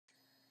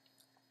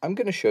I'm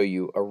going to show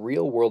you a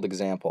real-world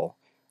example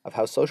of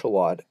how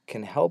SocialWOD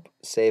can help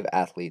save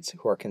athletes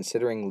who are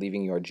considering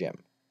leaving your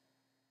gym.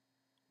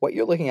 What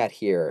you're looking at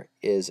here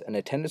is an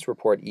attendance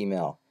report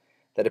email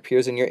that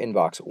appears in your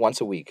inbox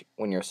once a week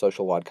when you're a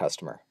SocialWOD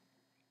customer.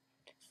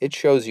 It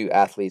shows you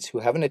athletes who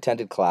haven't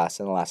attended class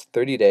in the last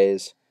 30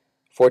 days,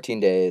 14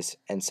 days,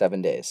 and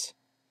 7 days.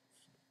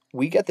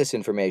 We get this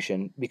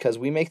information because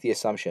we make the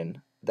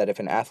assumption that if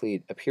an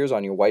athlete appears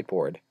on your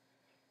whiteboard,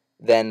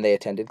 then they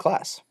attended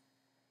class.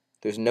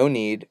 There's no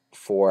need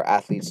for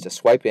athletes to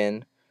swipe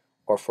in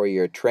or for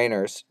your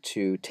trainers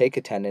to take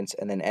attendance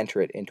and then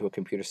enter it into a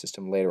computer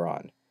system later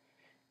on.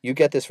 You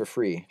get this for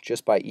free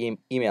just by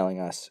emailing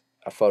us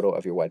a photo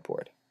of your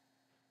whiteboard.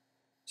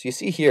 So you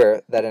see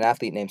here that an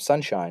athlete named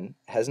Sunshine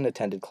hasn't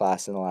attended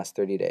class in the last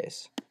 30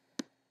 days.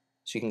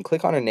 So you can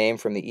click on her name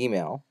from the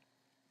email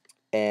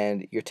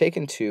and you're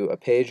taken to a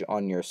page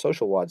on your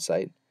SocialWOD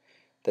site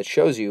that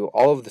shows you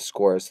all of the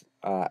scores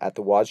at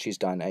the WODs she's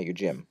done at your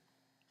gym.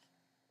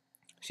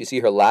 So you see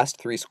her last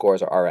 3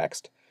 scores are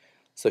RX'd,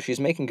 so she's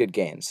making good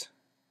gains.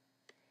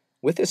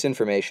 With this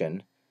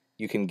information,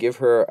 you can give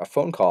her a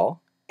phone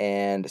call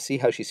and see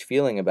how she's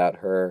feeling about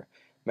her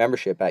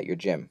membership at your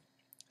gym.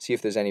 See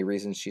if there's any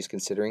reasons she's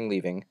considering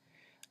leaving,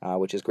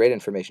 which is great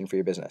information for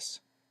your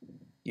business.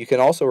 You can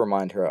also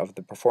remind her of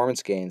the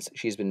performance gains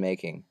she's been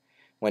making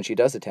when she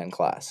does attend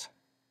class.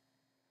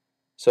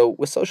 So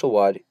with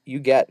SocialWOD, you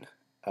get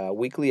a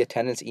weekly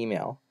attendance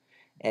email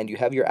and you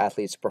have your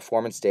athlete's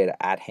performance data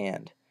at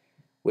hand,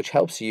 which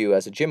helps you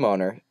as a gym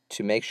owner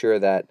to make sure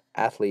that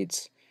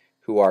athletes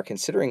who are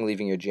considering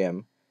leaving your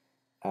gym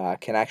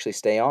can actually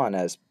stay on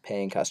as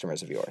paying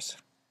customers of yours.